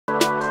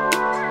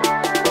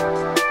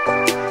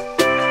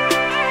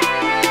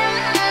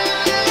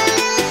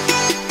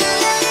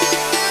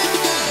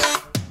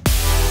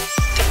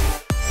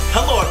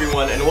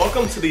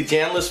to the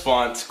Lisk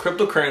Fonts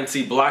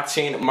cryptocurrency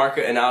blockchain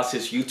market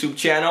analysis YouTube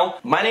channel.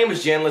 My name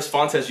is Lisk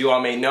Fonts, as you all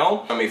may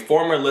know. I'm a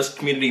former Lisk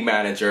community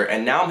manager,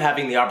 and now I'm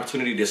having the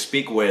opportunity to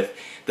speak with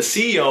the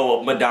CEO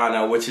of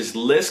Madana, which is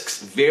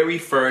Lisk's very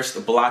first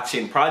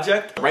blockchain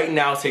project. Right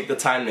now, take the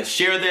time to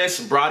share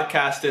this,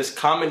 broadcast this,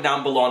 comment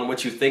down below on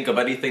what you think of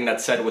anything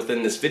that's said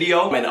within this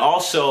video, and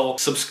also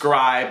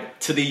subscribe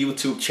to the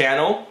YouTube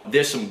channel.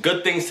 There's some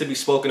good things to be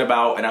spoken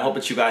about, and I hope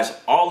that you guys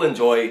all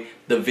enjoy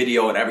the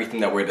video and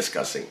everything that we're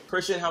discussing.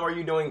 Christian, how are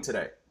you doing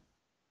today?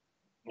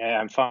 Yeah,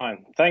 I'm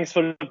fine. Thanks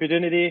for the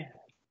opportunity.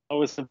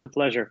 Always a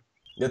pleasure.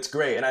 That's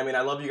great, and I mean,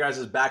 I love you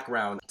guys'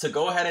 background. To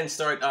go ahead and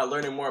start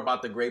learning more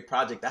about the great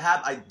project,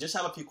 I just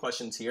have a few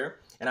questions here,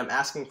 and I'm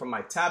asking from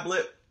my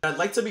tablet. I'd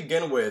like to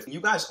begin with, you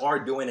guys are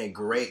doing a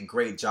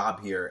great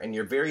job here, and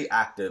you're very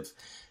active.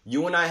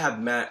 You and I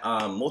have met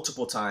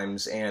multiple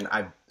times, and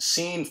I've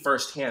seen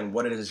firsthand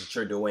what it is that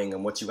you're doing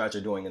and what you guys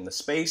are doing in the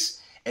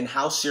space, and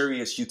how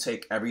serious you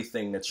take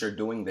everything that you're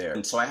doing there.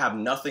 And so I have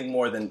nothing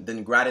more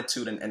than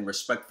gratitude and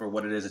respect for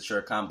what it is that you're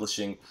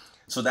accomplishing.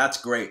 So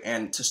that's great.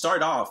 And to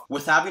start off,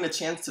 with having a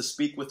chance to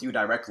speak with you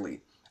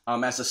directly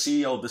as the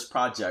CEO of this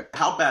project,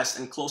 how best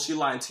and closely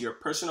aligned to your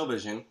personal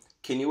vision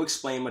can you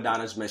explain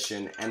Madana's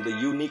mission and the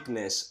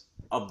uniqueness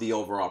of the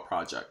overall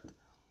project?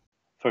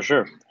 For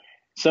sure.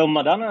 So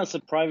Madana is a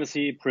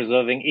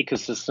privacy-preserving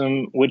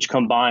ecosystem which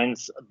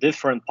combines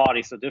different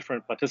parties or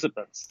different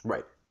participants.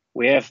 Right.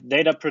 We have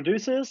data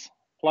producers,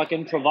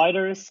 plugin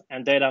providers,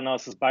 and data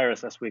analysis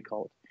buyers, as we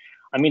call it.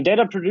 I mean,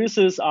 data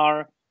producers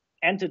are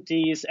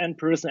entities and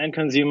person and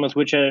consumers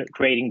which are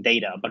creating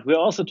data, but we're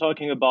also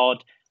talking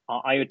about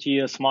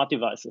IoT or smart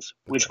devices,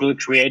 which will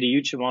create a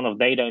huge amount of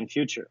data in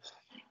future.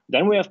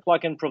 Then we have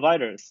plugin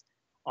providers,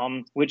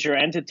 which are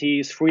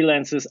entities,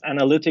 freelancers,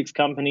 analytics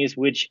companies,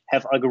 which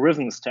have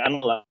algorithms to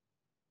analyze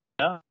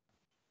data.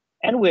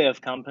 And we have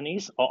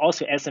companies, or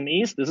also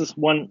SMEs. This is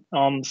one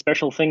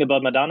special thing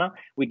about Madana.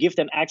 We give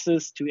them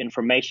access to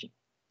information.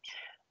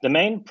 The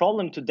main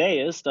problem today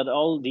is that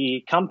all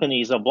the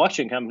companies, or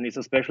blockchain companies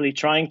especially,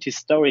 trying to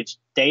storage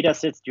data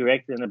sets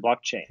directly in the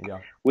blockchain,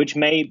 which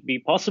may be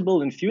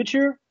possible in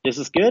future. This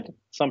is good.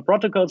 Some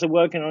protocols are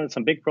working on it,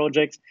 some big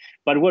projects.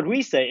 But what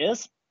we say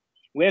is,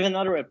 we have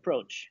another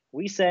approach.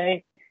 We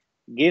say,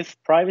 give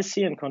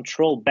privacy and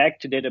control back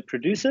to data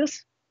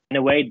producers in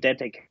a way that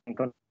they can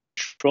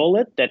control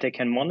it, that they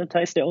can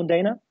monetize their own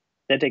data,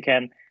 that they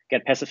can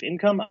get passive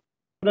income out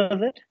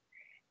of it,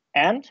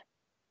 and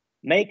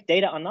make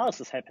data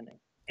analysis happening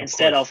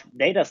instead of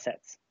data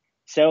sets.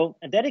 So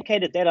a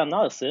dedicated data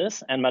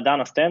analysis, and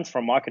Madana stands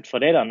for Market for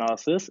Data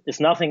Analysis, is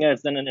nothing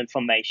else than an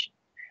information.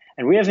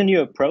 And we have a new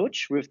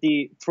approach with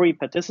the three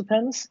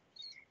participants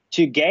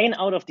to gain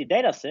out of the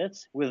data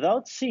sets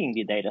without seeing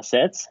the data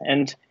sets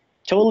and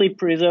totally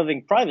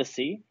preserving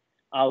privacy.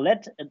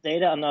 Let a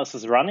data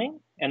analysis running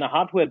in a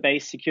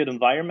hardware-based secured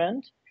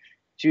environment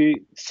to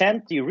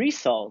send the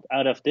result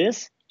out of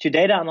this to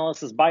data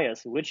analysis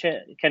buyers, which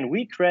can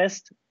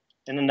request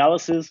an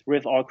analysis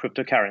with our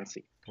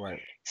cryptocurrency. Right.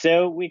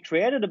 So we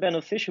created a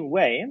beneficial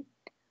way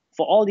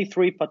for all the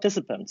three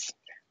participants.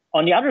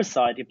 On the other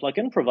side, the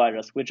plugin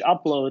providers, which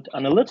upload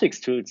analytics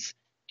tools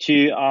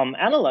to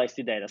analyze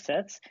the data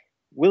sets,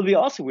 will be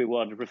also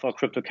rewarded with our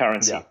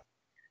cryptocurrency. Yeah.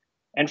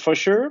 And for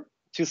sure,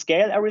 to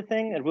scale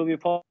everything, it will be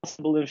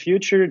possible in the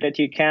future that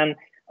you can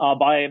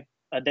buy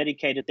a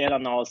dedicated data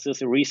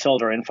analysis, a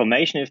result or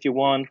information if you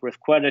want, with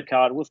credit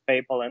card, with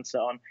PayPal, and so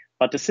on.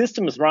 But the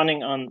system is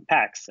running on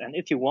packs. And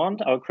if you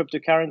want, our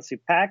cryptocurrency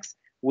packs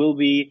will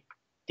be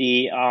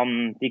the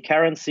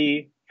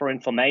currency for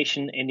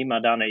information in the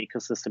Madana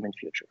ecosystem in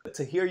future.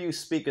 To hear you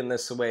speak in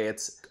this way,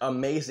 it's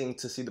amazing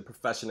to see the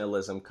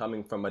professionalism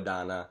coming from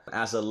Madana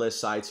as a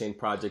Lisk sidechain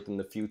project in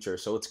the future.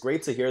 So it's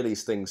great to hear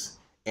these things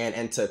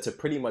and to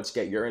pretty much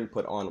get your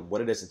input on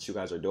what it is that you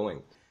guys are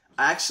doing.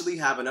 I actually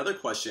have another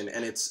question,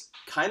 and it's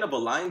kind of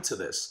aligned to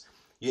this.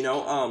 You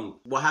know,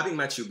 well, having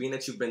met you, being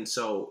that you've been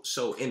so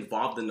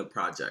involved in the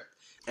project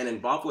and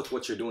involved with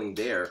what you're doing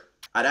there,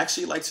 I'd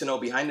actually like to know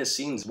behind the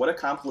scenes, what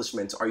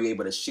accomplishments are you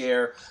able to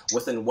share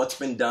within what's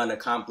been done,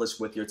 accomplished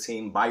with your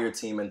team, by your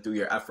team, and through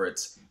your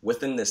efforts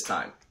within this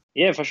time?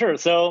 Yeah, for sure.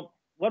 So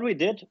what we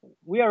did,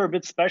 we are a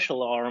bit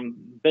special or a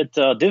bit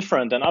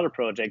different than other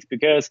projects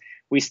because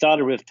we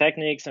started with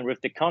techniques and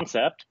with the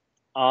concept.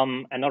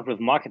 And not with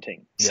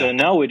marketing. Yeah. So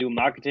now we do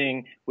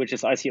marketing, which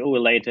is ICO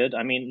related.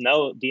 I mean,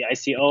 now the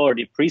ICO or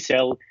the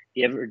pre-sale,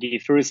 the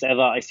first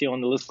ever ICO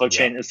on the Lisk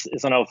blockchain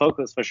is on our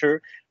focus for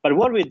sure. But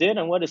what we did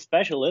and what is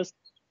special is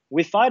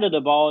we fighted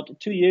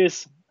about 2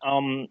 years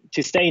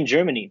to stay in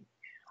Germany.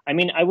 I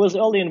mean, I was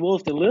early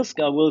involved in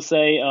Lisk. I will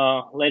say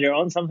later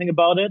on something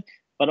about it.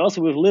 But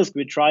also with Lisk,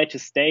 we tried to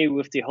stay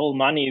with the whole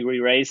money we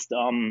raised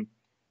in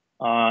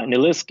the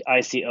Lisk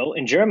ICO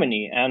in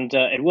Germany. And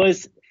it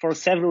was for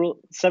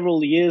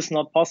several years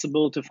not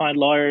possible to find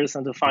lawyers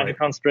and to find a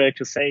construct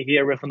to say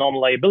here with a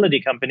normal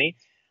liability company.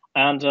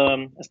 And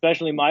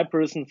especially my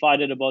person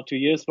fought it about 2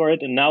 years for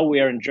it. And now we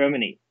are in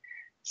Germany.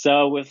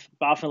 So with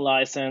BaFin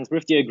license,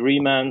 with the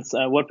agreements,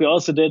 what we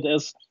also did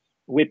is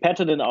we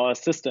patented our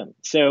system.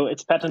 So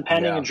it's patent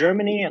pending in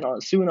Germany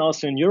and soon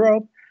also in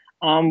Europe.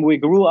 We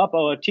grew up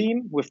our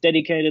team with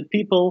dedicated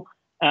people,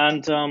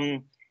 and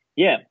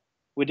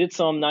we did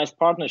some nice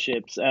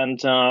partnerships, and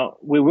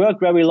we worked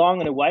very long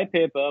on a white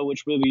paper,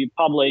 which will be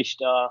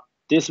published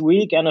this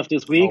week, end of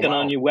this week, on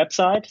our new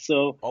website.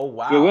 So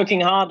we're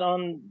working hard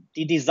on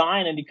the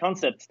design and the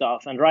concept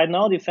stuff. And right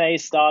now the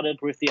phase started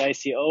with the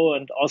ICO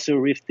and also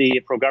with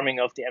the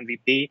programming of the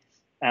MVP.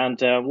 And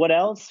what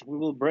else? We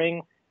will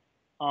bring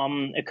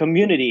a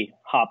community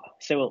hub.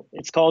 So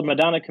it's called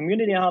Madana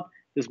Community Hub.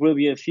 This will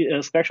be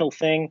a special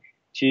thing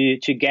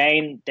to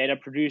gain data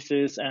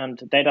producers and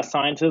data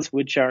scientists,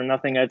 which are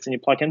nothing else than the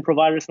plugin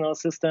providers in our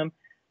system.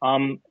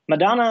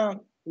 Madana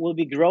will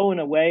be grown in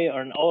a way,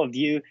 or in our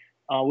view,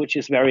 which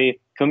is very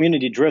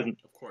community driven.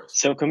 Of course.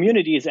 So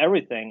community is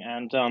everything.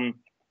 And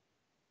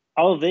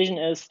our vision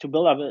is to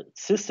build up a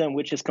system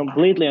which is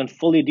completely and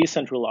fully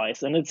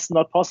decentralized. And it's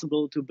not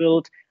possible to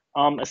build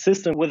a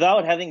system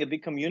without having a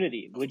big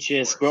community, which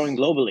is growing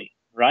globally,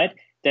 right?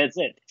 That's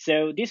it.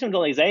 So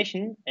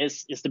decentralization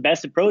is the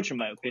best approach, in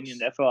my opinion.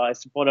 Therefore, I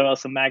supported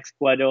also Max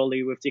quite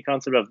early with the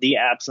concept of the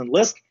apps and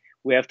Lisk.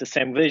 We have the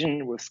same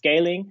vision with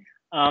scaling.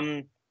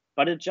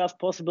 But it's just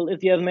possible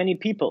if you have many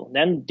people.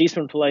 Then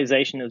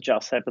decentralization is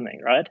just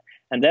happening, right?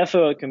 And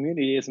therefore, a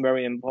community is a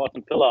very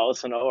important pillar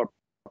also in our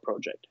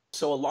project.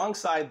 So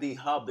alongside the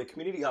hub, the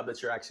community hub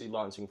that you're actually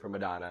launching for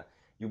Madana,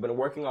 you've been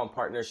working on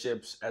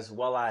partnerships, as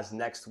well as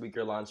next week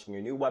you're launching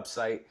your new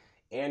website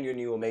and your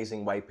new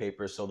amazing white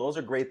paper. So those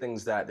are great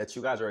things that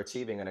you guys are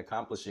achieving and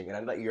accomplishing. And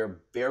I know that you're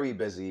very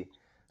busy.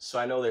 So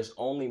I know there's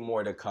only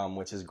more to come,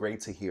 which is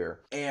great to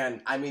hear.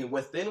 And I mean,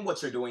 within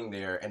what you're doing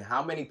there and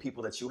how many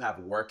people that you have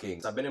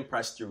working, I've been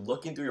impressed through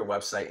looking through your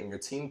website and your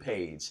team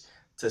page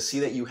to see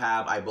that you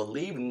have, I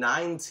believe,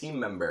 9 team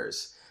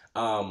members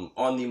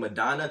on the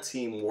Madana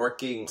team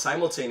working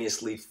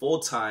simultaneously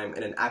full-time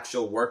in an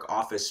actual work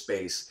office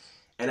space.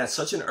 And at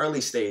such an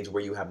early stage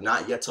where you have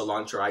not yet to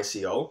launch your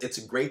ICO, it's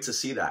great to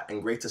see that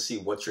and great to see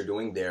what you're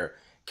doing there.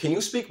 Can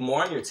you speak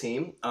more on your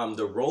team,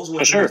 the roles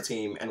within your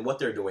team, and what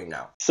they're doing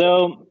now?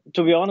 So,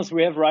 to be honest,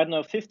 we have right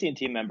now 15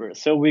 team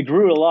members. So we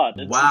grew a lot.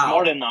 It's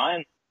more than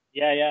 9.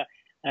 Yeah.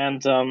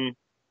 And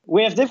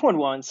we have different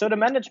ones. So the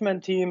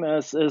management team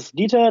is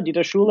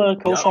Dieter Schuler,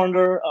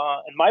 co-founder,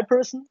 and my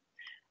person.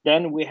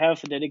 Then we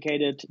have a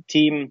dedicated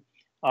team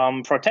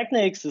for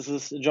techniques. This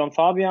is John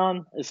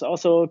Fabian, is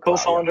also a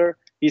co-founder.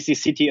 He's the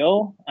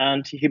CTO,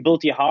 and he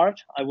built the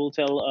heart. I will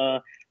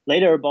tell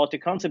later about the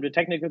concept, the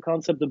technical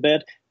concept a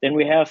bit. Then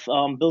we have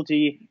built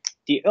the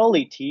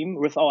early team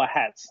with our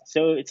heads.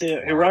 So it's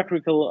a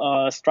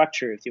hierarchical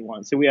structure, if you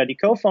want. So we are the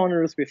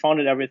co-founders, we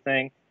founded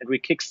everything, and we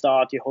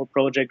kickstart the whole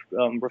project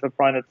with a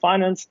private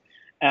finance.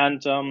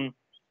 And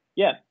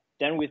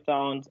then we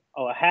found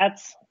our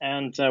heads,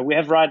 and we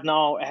have right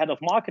now a head of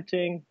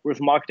marketing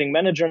with marketing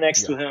manager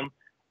next to him.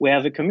 We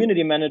have a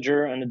community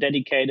manager and a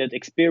dedicated,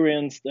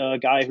 experienced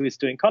guy who is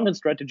doing content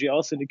strategy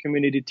also in the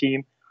community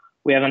team.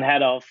 We have a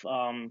head of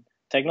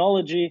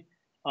technology,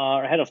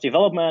 head of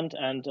development,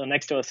 and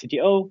next to our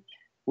CTO.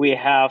 We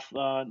have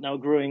now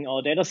growing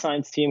our data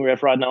science team. We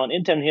have right now an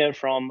intern here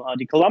from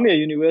the Columbia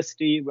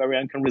University, where we're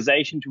in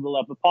conversation to build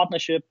up a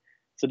partnership.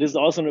 So this is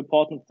also an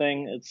important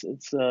thing.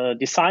 It's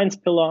the science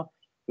pillar.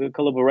 We're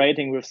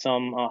collaborating with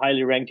some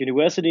highly ranked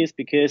universities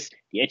because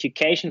the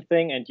education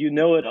thing, and you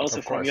know it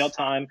also from your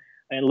time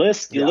in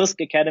Lisk, the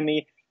Lisk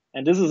Academy.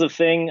 And this is a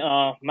thing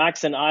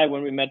Max and I,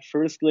 when we met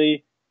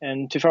firstly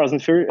in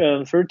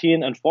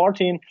 2013 and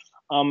 14,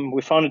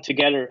 we founded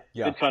together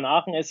Bitcoin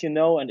Aachen, as you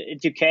know, and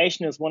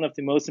education is one of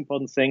the most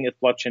important things if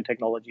blockchain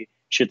technology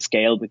should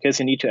scale, because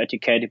you need to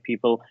educate the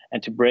people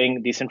and to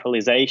bring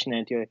decentralization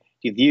and to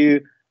view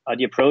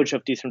the approach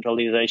of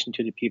decentralization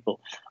to the people.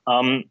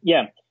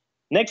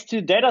 Next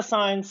to data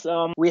science,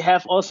 we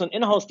have also an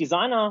in-house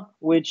designer,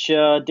 which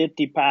did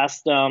the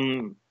past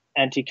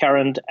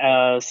anti-current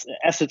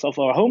assets of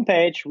our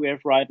homepage. We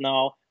have right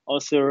now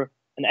also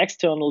an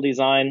external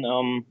design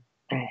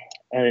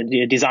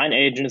the design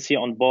agency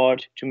on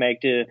board to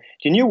make the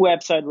new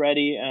website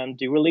ready, and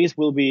the release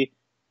will be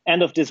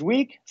end of this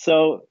week.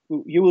 So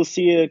you will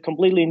see a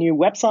completely new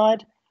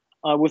website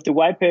with the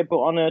white paper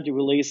on it. The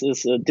release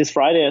is this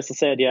Friday, as I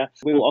said.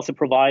 We will also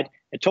provide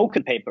a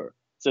token paper.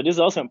 So this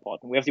is also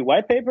important. We have the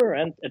white paper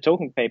and a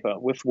token paper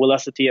with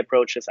velocity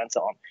approaches and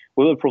so on.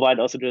 We will provide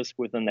also this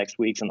within the next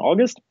weeks in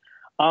August.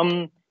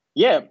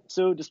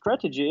 So the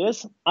strategy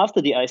is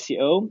after the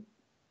ICO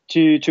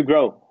to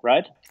grow,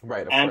 right?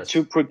 Right, of and course.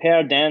 To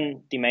prepare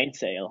then the main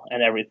sale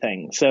and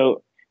everything.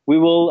 So we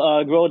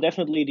will grow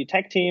definitely the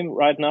tech team.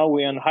 Right now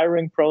we're in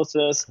hiring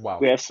process.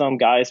 We have some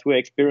guys who are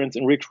experienced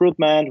in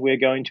recruitment. We're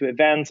going to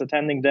events,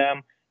 attending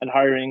them, and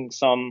hiring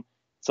some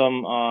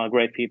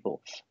great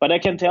people. But I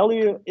can tell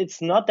you,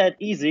 it's not that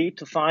easy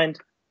to find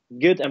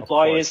good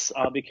employees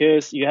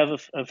because you have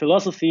a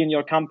philosophy in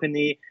your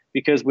company,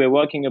 because we're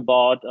working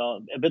about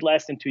a bit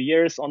less than 2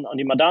 years on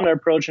the Madana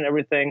approach and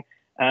everything.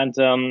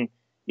 And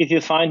if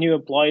you find new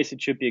employees,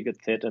 it should be a good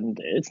fit. And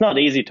it's not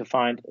easy to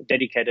find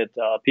dedicated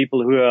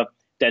people who are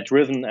that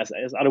driven as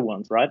other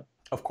ones, right?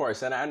 Of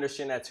course, and I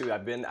understand that too.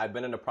 I've been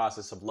in the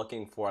process of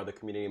looking for other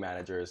community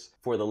managers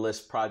for the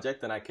Lisk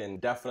project, and I can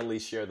definitely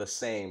share the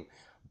same.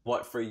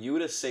 But for you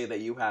to say that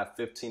you have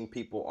 15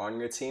 people on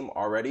your team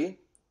already,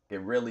 it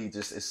really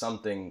just is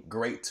something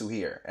great to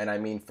hear. And I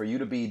mean, for you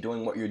to be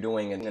doing what you're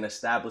doing and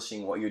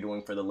establishing what you're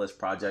doing for the Lisk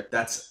project,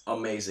 that's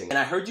amazing. And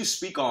I heard you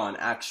speak on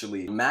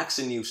actually Max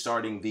and you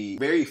starting the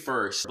very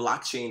first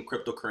blockchain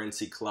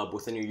cryptocurrency club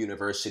within your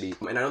university.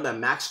 And I know that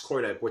Max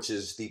Kordek, which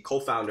is the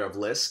co-founder of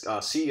Lisk,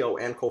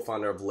 CEO and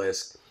co-founder of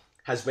Lisk,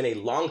 has been a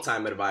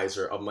longtime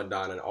advisor of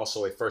Madana and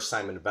also a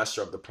first-time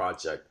investor of the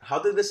project. How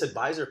did this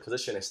advisor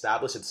position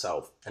establish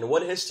itself? And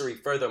what history,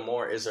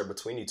 furthermore, is there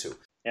between you two?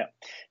 Yeah.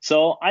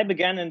 So I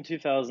began in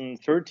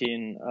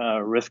 2013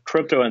 with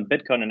crypto and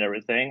Bitcoin and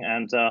everything.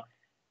 And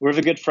with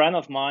a good friend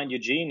of mine,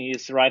 Eugene,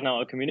 he's right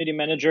now a community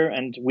manager.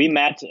 And we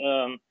met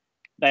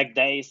back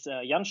days,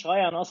 Jan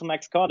Schreier and also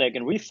Max Kordek.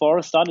 And we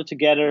four started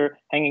together,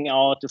 hanging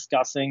out,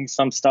 discussing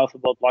some stuff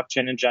about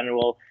blockchain in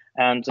general.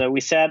 And we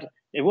said,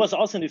 it was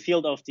also in the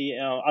field of the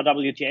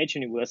RWTH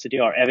University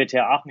or RWTH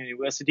Aachen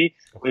University,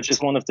 which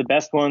is one of the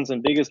best ones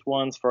and biggest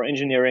ones for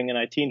engineering and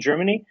IT in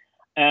Germany.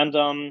 And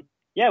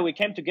we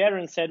came together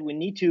and said we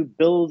need to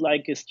build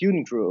like a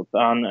student group.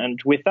 And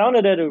we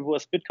founded it. It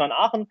was Bitcoin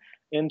Aachen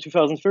in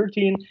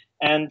 2013.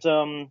 And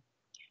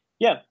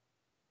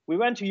we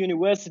went to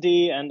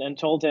university and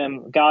told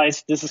them,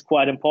 guys, this is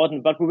quite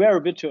important. But we were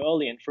a bit too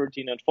early in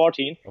 13 and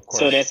 14.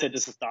 So they said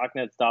this is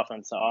darknet stuff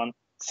and so on.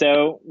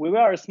 So we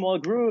were a small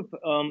group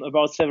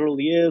about several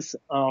years,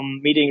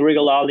 meeting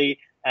regularly.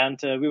 And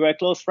we were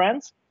close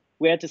friends.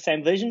 We had the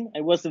same vision.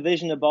 It was the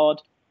vision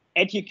about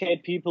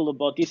educate people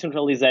about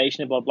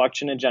decentralization, about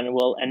blockchain in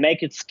general, and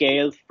make it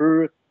scale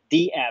through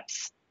the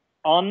apps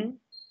on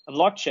a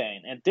blockchain.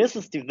 And this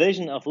is the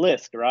vision of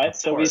Lisk, right?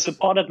 So we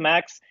supported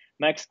Max.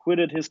 Max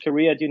quitted his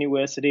career at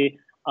university,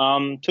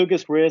 took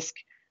his risk,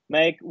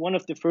 make one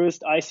of the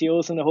first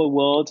ICOs in the whole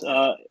world.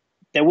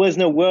 There was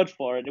no word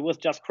for it. It was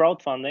just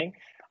crowdfunding.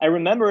 I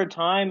remember a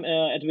time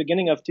at the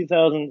beginning of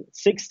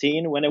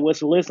 2016 when it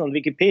was listed on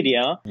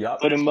Wikipedia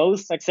for the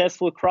most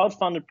successful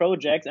crowdfunded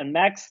projects, and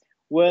Max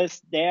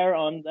was there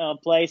on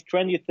place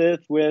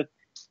 25th with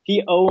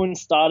he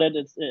started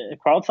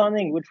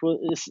crowdfunding, which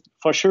is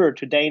for sure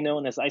today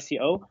known as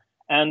ICO.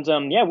 And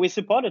we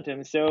supported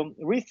him. So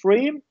we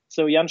three,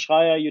 so Jan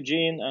Schreier,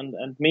 Eugene,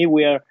 and me,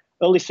 we are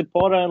early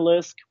supporter in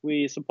Lisk.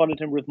 We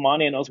supported him with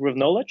money and also with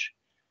knowledge.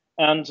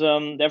 And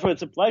therefore,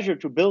 it's a pleasure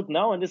to build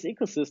now in this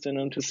ecosystem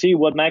and to see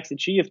what Max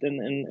achieved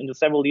in the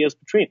several years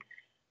between.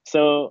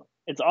 So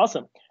it's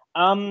awesome.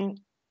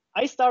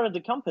 I started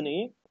the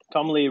company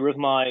commonly with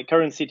my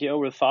current CTO,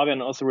 with Fabian,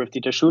 and also with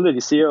Dieter Schule,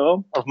 the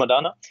CEO of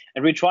Madana.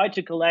 And we tried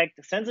to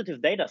collect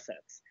sensitive data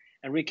sets.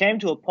 And we came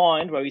to a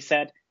point where we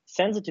said,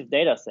 sensitive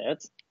data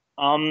sets,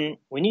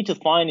 we need to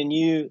find a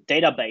new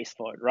database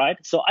for it, right?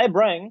 So I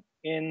bring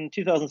in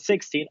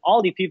 2016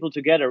 all the people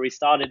together we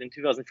started in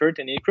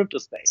 2013 in the crypto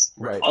space.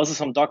 Right. Also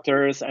some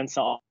doctors and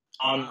so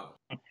on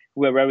who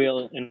were very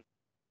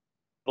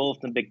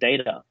involved in big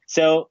data.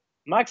 So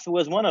Max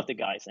was one of the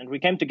guys, and we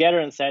came together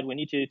and said we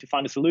need to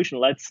find a solution.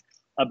 Let's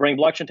bring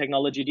blockchain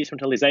technology,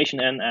 decentralization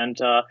in, and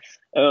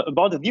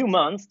about a few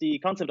months, the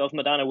concept of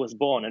Madana was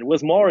born. And it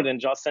was more than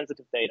just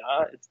sensitive data.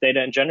 It's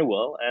data in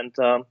general. And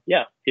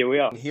here we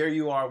are. Here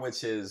you are,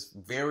 which is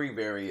very,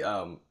 very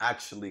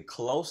actually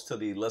close to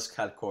the Lisk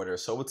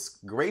headquarters. So it's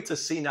great to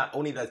see not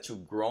only that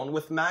you've grown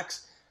with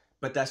Max,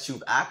 but that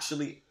you've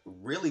actually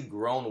really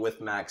grown with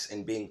Max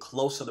and being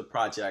close to the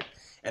project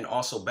and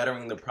also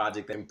bettering the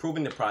project,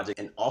 improving the project,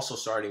 and also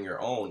starting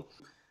your own.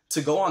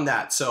 To go on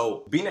that,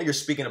 so being that you're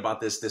speaking about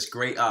this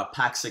great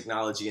PAX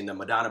technology and the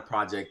Madana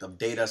project of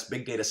data,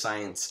 big data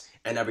science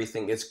and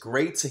everything, it's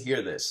great to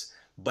hear this.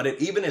 But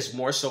it even is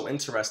more so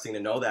interesting to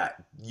know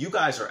that you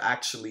guys are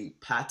actually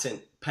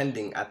patent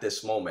pending at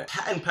this moment.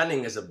 Patent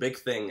pending is a big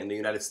thing in the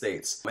United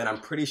States, and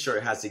I'm pretty sure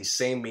it has the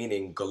same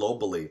meaning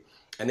globally.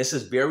 And this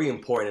is very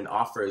important and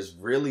offers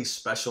really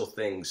special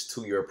things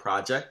to your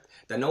project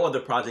that no other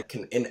project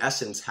can, in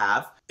essence,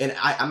 have. And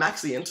I'm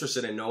actually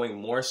interested in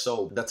knowing more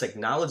so the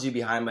technology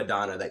behind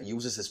Madana that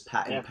uses this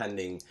patent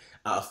pending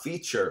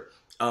feature.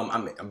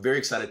 I'm very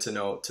excited to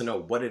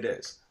know what it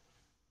is.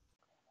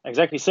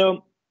 Exactly.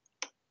 So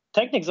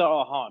techniques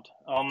are hard.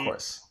 Of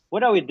course.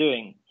 What are we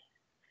doing?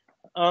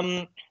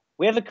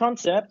 We have a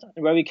concept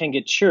where we can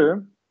get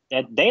sure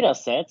that data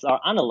sets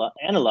are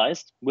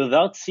analyzed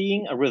without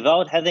seeing or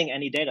without having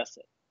any data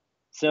set.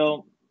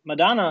 So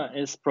Madana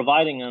is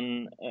providing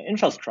an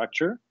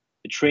infrastructure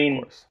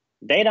between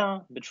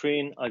data,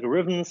 between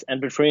algorithms, and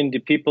between the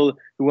people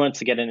who want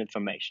to get an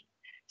information.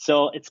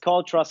 So it's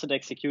called trusted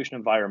execution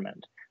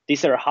environment.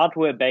 These are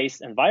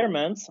hardware-based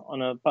environments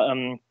on a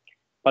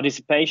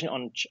participation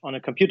on a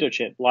computer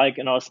chip, like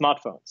in our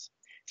smartphones.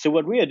 So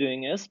what we are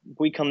doing is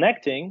we're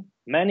connecting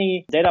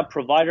many data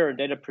provider and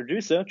data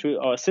producer to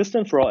our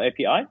system through our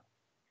API,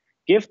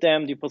 give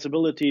them the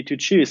possibility to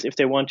choose if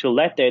they want to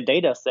let their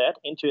data set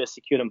into a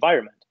secure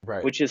environment,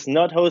 which is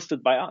not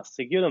hosted by us.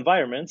 Secure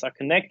environments are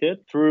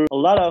connected through a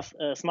lot of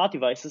smart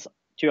devices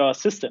to our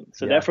system.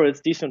 So Yeah. therefore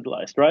it's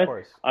decentralized, right? Of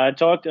course. I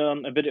talked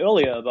a bit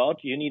earlier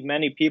about you need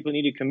many people,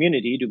 you need a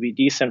community to be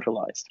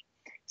decentralized.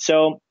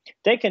 So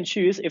they can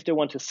choose if they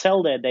want to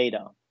sell their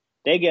data.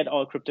 They get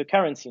our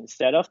cryptocurrency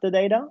instead of the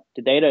data.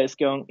 The data is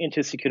going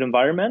into a secure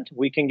environment.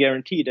 We can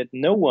guarantee that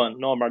no one,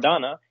 nor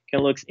Madana,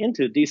 can look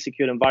into this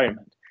secure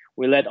environment.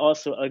 We let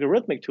also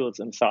algorithmic tools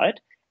inside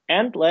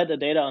and let the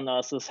data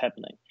analysis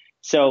happening.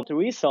 So the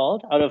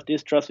result out of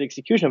this trusted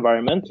execution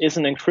environment is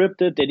an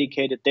encrypted,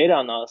 dedicated data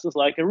analysis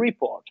like a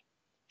report.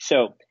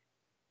 So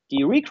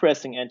the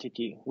requesting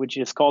entity, which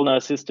is called in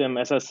our system,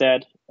 as I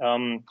said,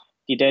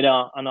 the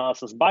data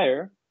analysis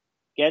buyer,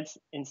 gets,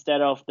 instead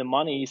of the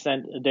money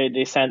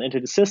they send into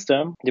the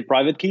system, the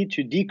private key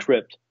to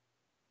decrypt.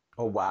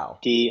 Oh, wow.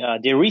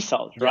 The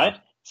result, Yeah. right?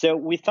 So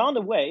we found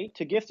a way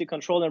to give the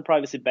control and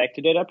privacy back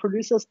to data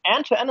producers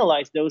and to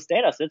analyze those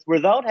data sets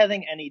without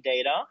having any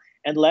data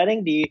and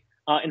letting the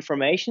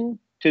information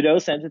to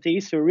those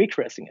entities who are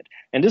requesting it.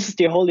 And this is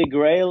the holy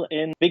grail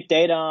in big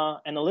data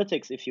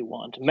analytics, if you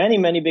want. Many,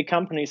 many big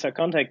companies are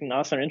contacting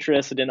us and are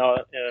interested in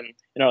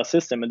our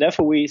system. And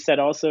therefore, we said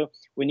also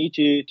we need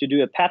to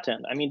do a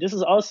patent. I mean, this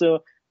is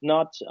also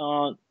not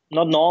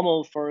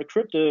normal for a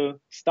crypto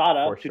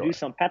startup to do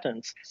some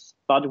patents.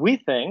 But we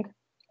think,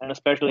 and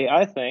especially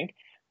I think,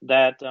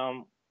 that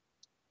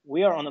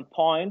we are on a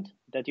point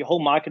that the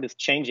whole market is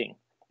changing.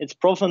 It's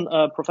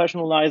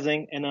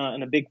professionalizing in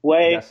a big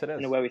way, yes, it is.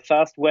 in a very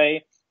fast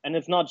way. And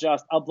it's not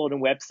just upload a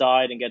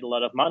website and get a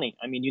lot of money.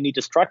 I mean, you need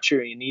a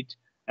structure, you need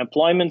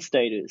employment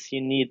status, you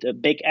need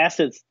big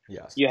assets.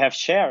 Yes. You have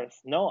shares.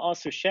 No,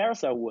 also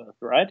shares are worth,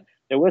 right?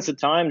 There was a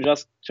time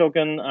just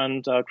token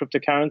and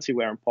cryptocurrency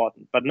were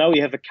important. But now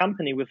you have a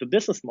company with a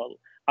business model.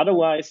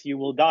 Otherwise, you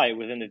will die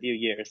within a few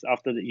years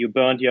after you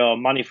burned your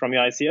money from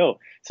your ICO.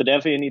 So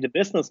therefore, you need a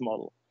business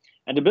model.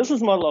 And the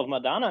business model of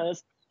Madana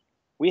is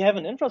we have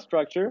an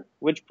infrastructure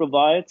which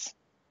provides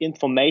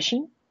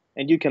information,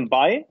 and you can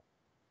buy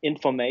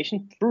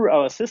information through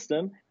our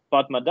system,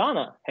 but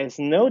Madana has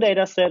no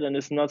data set and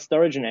is not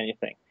storing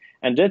anything.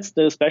 And that's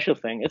the special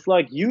thing. It's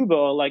like Uber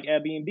or like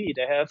Airbnb.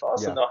 They have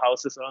also no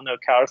houses or no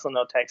cars or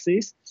no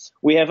taxis.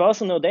 We have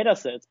also no data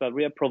sets, but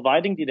we are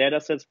providing the data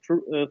sets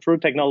through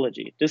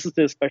technology. This is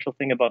the special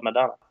thing about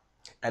Madana.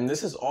 And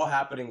this is all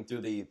happening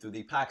through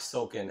the PAX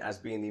token as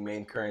being the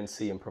main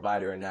currency and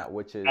provider in that,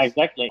 which is...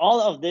 Exactly.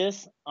 All of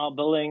this are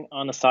building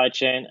on a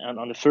sidechain and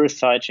on the first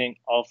sidechain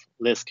of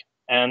Lisk.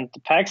 And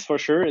the PAX for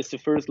sure is the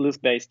first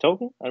Lisk-based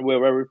token, and we're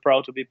very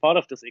proud to be part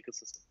of this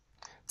ecosystem.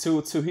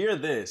 To hear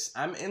this,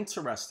 I'm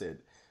interested.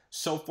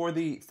 So for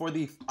the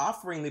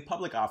offering, the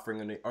public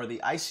offering, or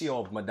the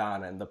ICO of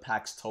Madana and the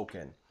PAX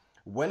token,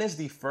 when is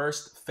the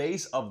first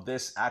phase of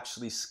this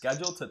actually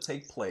scheduled to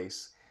take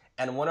place?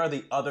 And what are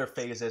the other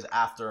phases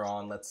after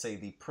on, let's say,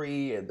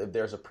 if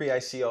there's a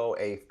pre-ICO,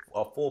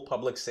 a full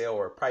public sale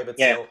or a private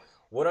sale?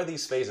 What are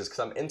these phases? Because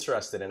I'm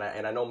interested, and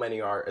I know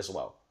many are as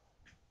well.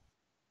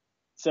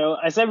 So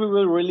I said we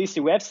will release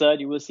the website.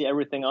 You will see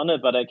everything on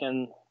it, but I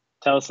can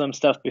tell some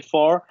stuff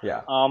before.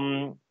 Yeah.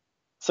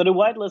 So the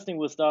whitelisting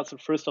will start the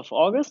 1st of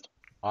August.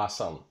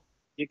 Awesome.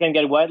 You can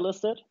get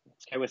whitelisted.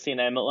 It's KYC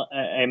and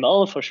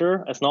AML for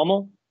sure, as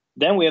normal.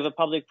 Then we have a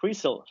public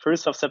pre-sale,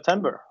 1st of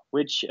September,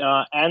 which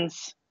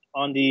ends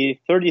on the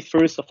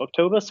 31st of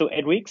October, so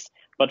 8 weeks.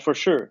 But for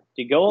sure,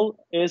 the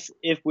goal is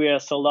if we are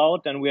sold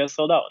out, then we are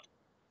sold out.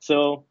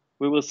 So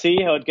we will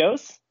see how it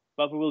goes,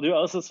 but we will do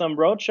also some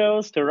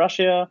roadshows to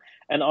Russia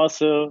and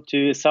also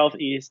to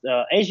Southeast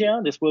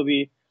Asia. This will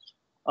be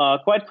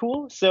quite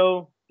cool.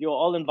 So you're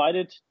all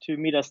invited to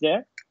meet us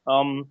there.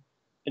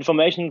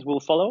 Information will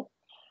follow.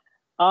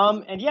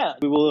 And yeah,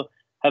 we will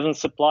have a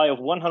supply of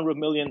 100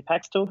 million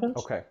PAX tokens.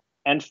 Okay.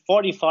 And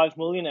 45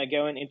 million are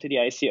going into the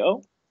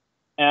ICO.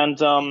 And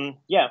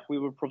yeah, we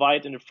will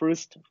provide in the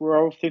first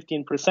row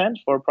 15%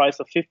 for a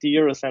price of 50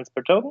 euro cents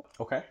per token.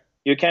 Okay.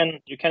 You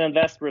can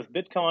invest with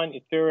Bitcoin,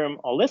 Ethereum,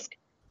 or Lisk.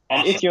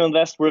 And if you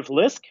invest with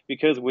Lisk,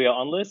 because we are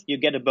on Lisk, you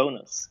get a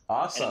bonus.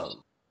 Awesome. And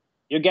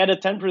you get a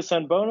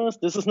 10% bonus.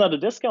 This is not a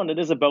discount; it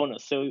is a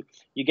bonus. So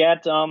you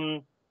get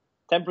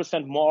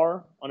 10%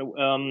 more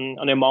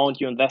on the amount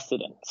you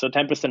invested in. So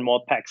 10%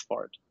 more PAX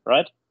for it,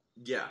 right?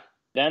 Yeah.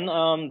 Then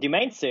the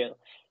main sale.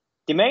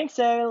 The main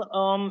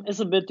sale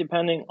is a bit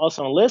depending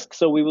also on Lisk.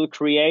 So we will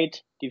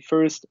create the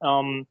first,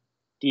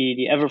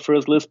 the ever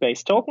first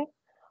Lisk-based token.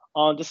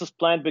 This is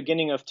planned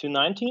beginning of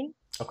 2019.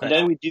 Okay. And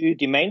then we do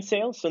the main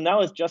sale. So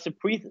now it's just a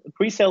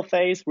pre-sale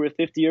phase with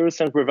 50 euro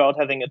cents without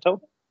having a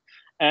token.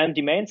 And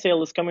the main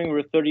sale is coming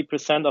with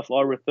 30% of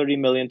our 30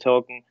 million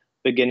token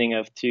beginning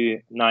of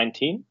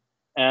 2019.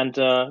 And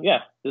yeah,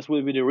 this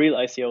will be the real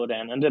ICO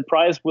then. And the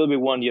price will be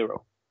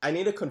 €1. I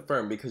need to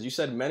confirm because you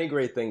said many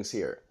great things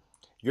here.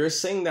 You're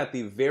saying that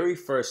the very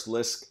first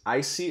Lisk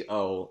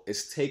ICO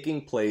is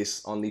taking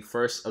place on the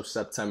 1st of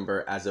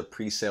September as a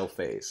pre-sale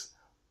phase.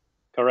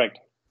 Correct.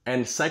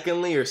 And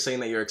secondly, you're saying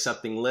that you're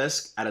accepting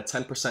Lisk at a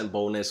 10%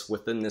 bonus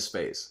within this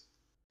phase.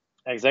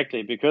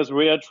 Exactly, because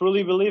we are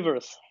truly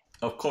believers.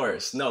 Of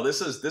course. No,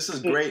 this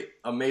is great.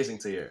 Amazing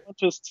to hear. We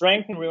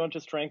want to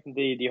strengthen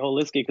the whole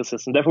Lisk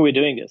ecosystem. Therefore, we're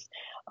doing this.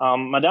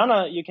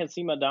 Madana, you can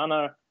see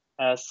Madana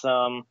as,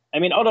 I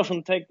mean, out of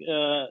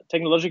a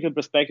technological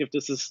perspective,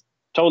 this is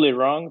totally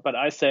wrong, but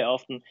I say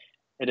often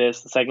it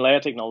is the second layer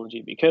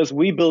technology because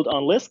we build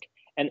on Lisk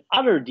and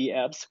other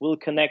DApps will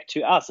connect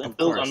to us and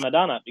build on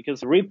Madana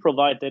because we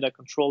provide data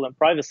control and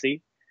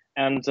privacy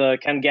and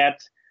can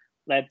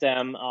let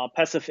them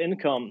passive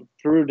income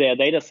through their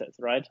data sets,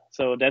 right?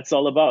 So that's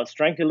all about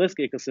strengthening the Lisk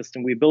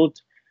ecosystem we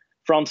built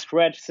from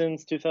scratch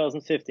since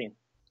 2015.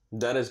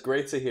 That is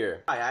great to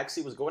hear. I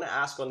actually was going to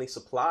ask on the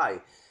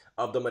supply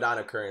of the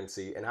Madana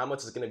currency and how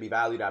much is going to be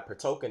valued at per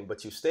token,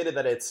 but you stated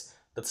that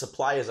the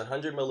supply is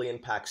 100 million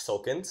Pax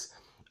tokens.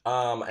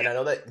 And I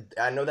know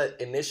that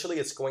initially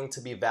it's going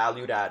to be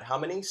valued at how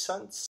many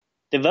cents?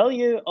 The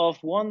value of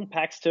one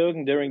Pax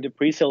token during the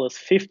pre-sale is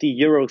 50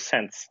 euro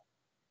cents.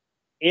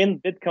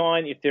 In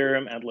Bitcoin,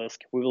 Ethereum, and Lisk.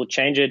 We will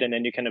change it, and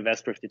then you can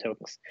invest with the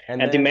tokens.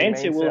 And the main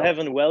sale will have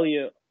a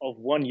value of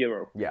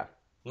 €1. Yeah.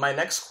 My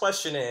next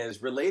question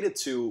is related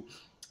to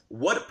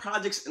what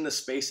projects in the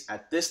space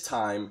at this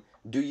time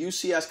do you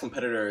see as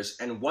competitors,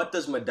 and what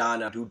does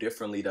Madana do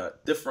differently to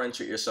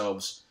differentiate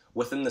yourselves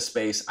within the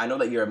space? I know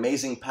that your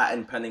amazing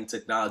patent pending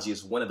technology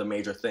is one of the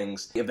major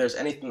things. If there's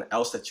anything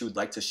else that you would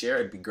like to share,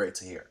 it'd be great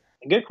to hear.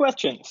 Good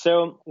question.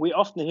 So we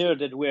often hear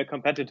that we're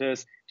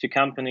competitors to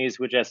companies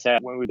which I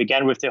said when we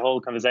began with the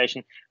whole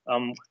conversation,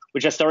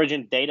 which are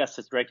storing data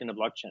sets directly in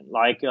the blockchain,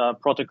 like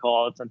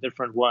protocols and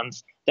different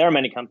ones. There are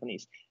many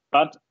companies,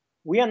 but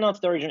we are not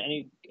storing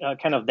any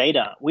kind of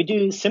data. We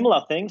do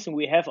similar things, and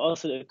we have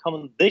also a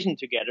common vision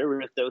together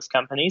with those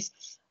companies.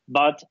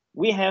 But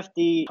we have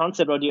the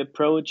concept or the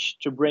approach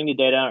to bring the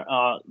data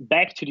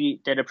back to the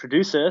data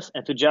producers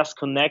and to just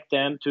connect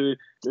them to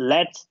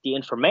let the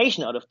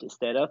information out of this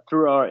data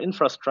through our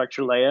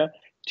infrastructure layer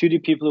to the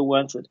people who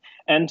want it.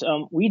 And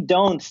we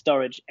don't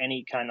storage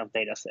any kind of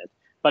data set.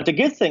 But the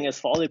good thing is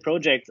for all the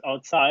projects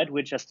outside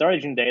which are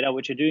storing data,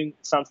 which are doing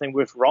something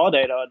with raw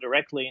data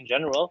directly in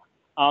general,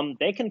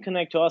 they can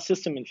connect to our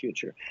system in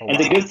future. Oh, and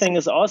the good thing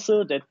is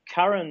also that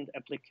current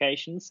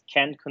applications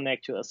can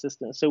connect to our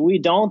system. So we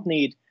don't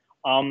need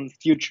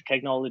future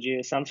technology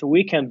or something.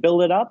 We can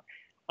build it up,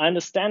 and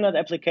the standard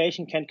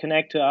application can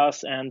connect to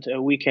us, and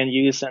we can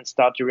use and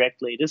start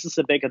directly. This is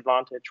a big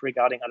advantage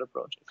regarding other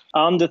projects.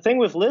 The thing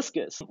with Lisk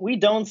is we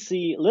don't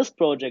see Lisk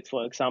projects,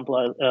 for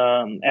example,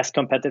 as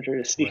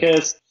competitors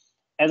because,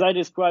 as I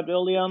described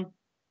earlier,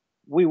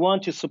 we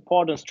want to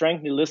support and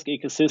strengthen the Lisk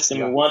ecosystem.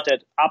 Yeah. We want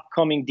that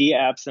upcoming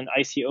DApps and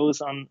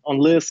ICOs on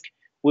Lisk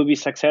will be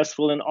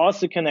successful and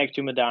also connect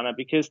to Madana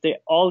because they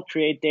all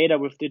create data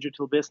with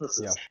digital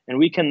businesses. Yeah. And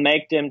we can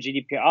make them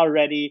GDPR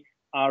ready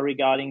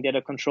regarding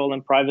data control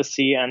and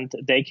privacy, and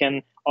they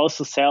can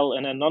also sell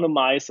and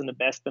anonymize in the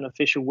best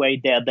beneficial way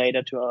their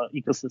data to our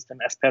ecosystem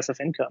as passive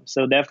income.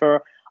 So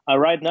therefore,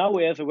 right now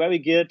we have a very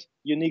good,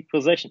 unique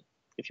position,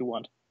 if you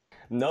want.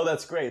 No,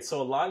 that's great.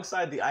 So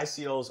alongside the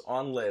ICOs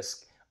on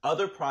Lisk,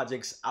 other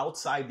projects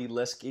outside the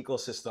Lisk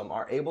ecosystem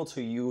are able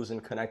to use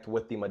and connect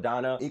with the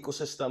Madana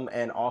ecosystem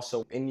and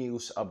also in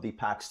use of the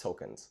Pax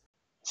tokens.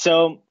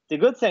 So the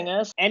good thing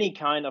is any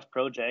kind of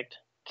project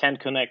can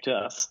connect to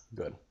us.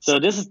 Good. So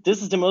this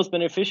is the most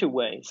beneficial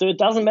way. So it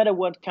doesn't matter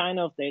what kind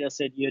of data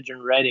set you're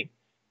generating.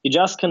 You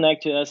just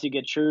connect to us, you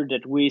get sure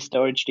that we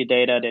storage the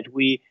data, that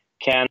we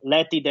can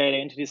let the data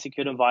into the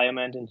secure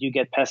environment, and you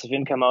get passive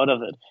income out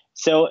of it.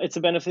 So it's a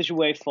beneficial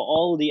way for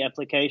all the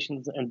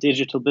applications and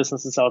digital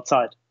businesses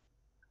outside.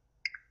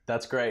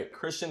 That's great.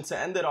 Christian, to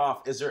end it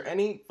off, is there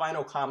any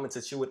final comments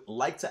that you would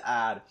like to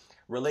add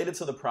related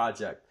to the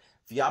project,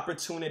 the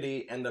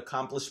opportunity and the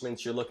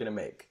accomplishments you're looking to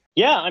make?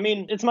 Yeah, I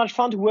mean, it's much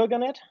fun to work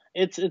on it.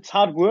 It's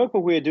hard work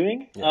what we're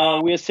doing. Yeah.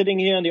 We are sitting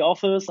here in the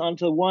office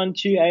until 1,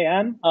 2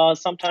 a.m.,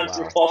 sometimes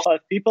with 4 or 5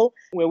 people.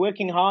 We're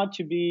working hard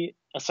to be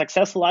a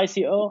successful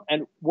ICO,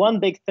 and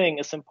one big thing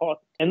is important.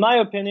 In my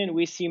opinion,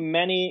 we see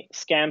many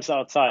scams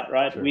outside,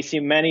 right? Sure. We see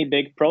many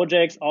big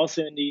projects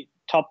also in the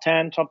top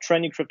 10, top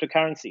 20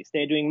 cryptocurrencies.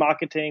 They're doing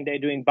marketing, they're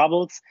doing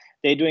bubbles,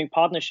 they're doing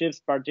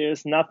partnerships, but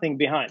there's nothing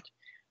behind.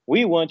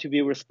 We want to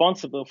be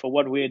responsible for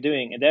what we are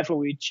doing, and therefore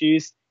we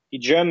choose the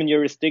German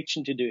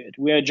jurisdiction to do it.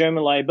 We are a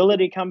German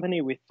liability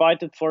company. We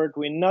fight it for it.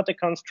 We're not a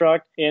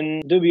construct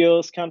in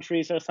dubious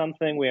countries or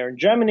something. We are in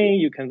Germany.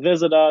 You can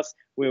visit us.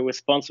 We're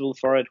responsible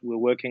for it. We're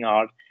working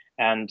hard.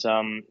 And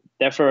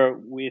therefore,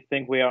 we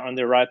think we are on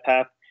the right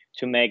path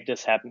to make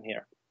this happen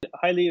here. I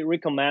highly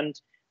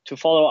recommend to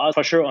follow us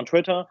for sure on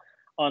Twitter.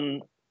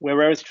 We're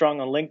very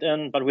strong on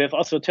LinkedIn, but we have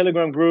also a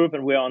Telegram group,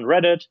 and we're on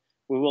Reddit.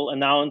 We will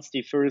announce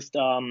the first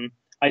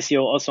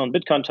ICO also on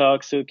Bitcoin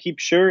Talk. So keep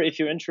sure if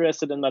you're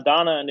interested in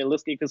Madana and the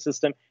Lisk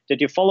ecosystem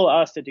that you follow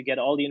us, that you get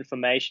all the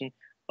information.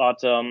 But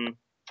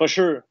for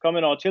sure, come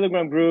in our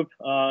Telegram group.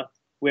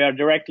 We are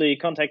directly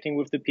contacting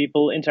with the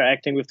people,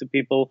 interacting with the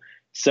people.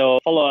 So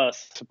follow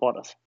us, support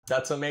us.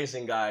 That's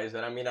amazing, guys.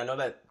 And I mean, I know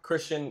that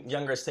Christian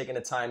Junger has taken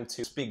the time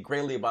to speak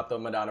greatly about the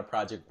Madana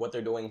project, what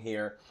they're doing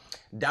here.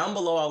 Down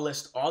below, I'll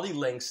list all the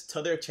links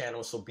to their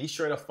channel, so be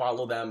sure to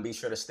follow them. Be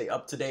sure to stay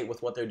up to date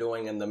with what they're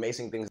doing and the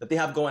amazing things that they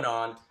have going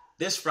on.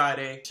 This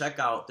Friday, check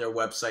out their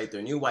website,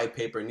 their new white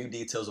paper, new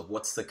details of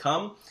what's to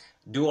come.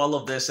 Do all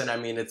of this, and I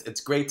mean,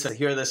 it's great to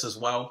hear this as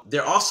well.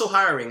 They're also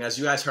hiring, as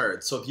you guys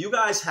heard. So if you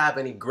guys have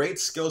any great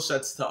skill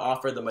sets to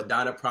offer the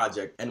Madana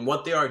project and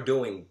what they are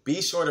doing,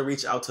 be sure to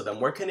reach out to them.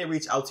 Where can they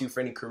reach out to you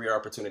for any career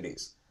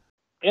opportunities?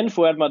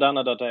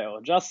 info@madana.io.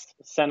 Just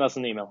send us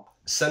an email.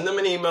 Send them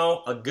an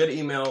email, a good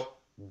email.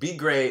 Be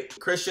great.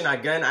 Christian,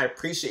 again, I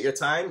appreciate your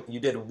time. You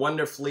did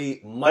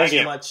wonderfully.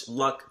 Much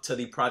luck to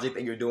the project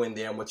that you're doing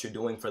there and what you're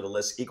doing for the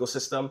Lisk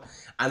ecosystem.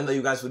 I know that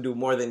you guys would do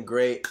more than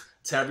great.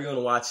 To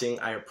everyone watching,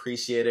 I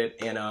appreciate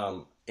it. And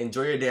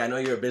enjoy your day. I know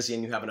you're busy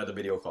and you have another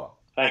video call.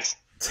 Thanks.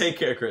 Take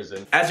care,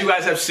 Christian. As you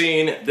guys have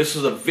seen, this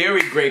was a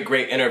very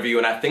great interview,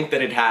 and I think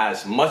that it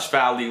has much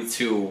value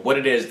to what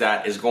it is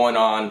that is going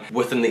on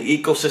within the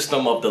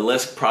ecosystem of the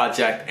Lisk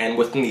project and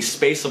within the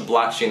space of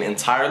blockchain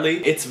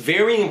entirely. It's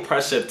very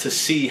impressive to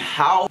see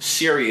how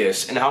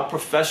serious and how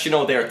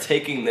professional they're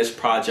taking this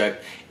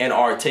project and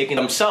are taking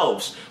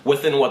themselves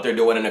within what they're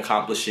doing and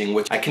accomplishing,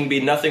 which I can be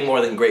nothing more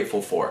than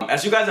grateful for.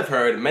 As you guys have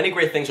heard, many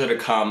great things are to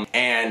come,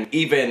 and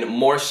even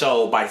more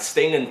so by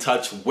staying in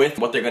touch with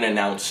what they're gonna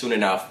announce soon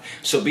enough.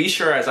 So be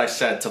sure, as I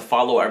said, to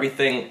follow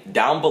everything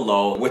down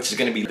below, which is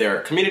gonna be their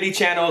community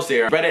channels,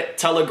 their Reddit,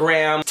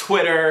 Telegram,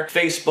 Twitter,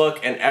 Facebook,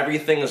 and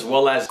everything, as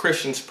well as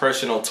Christian's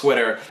personal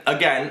Twitter.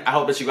 Again, I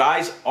hope that you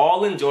guys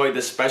all enjoyed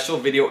this special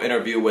video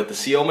interview with the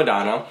CEO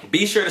Madana.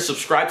 Be sure to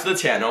subscribe to the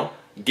channel,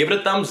 give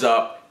it a thumbs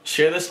up,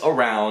 share this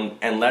around,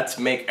 and let's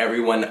make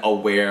everyone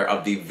aware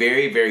of the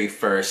very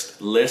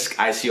first Lisk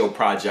ICO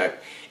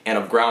project and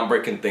of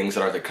groundbreaking things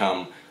that are to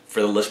come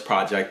for the Lisk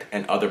project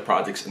and other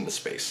projects in the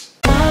space.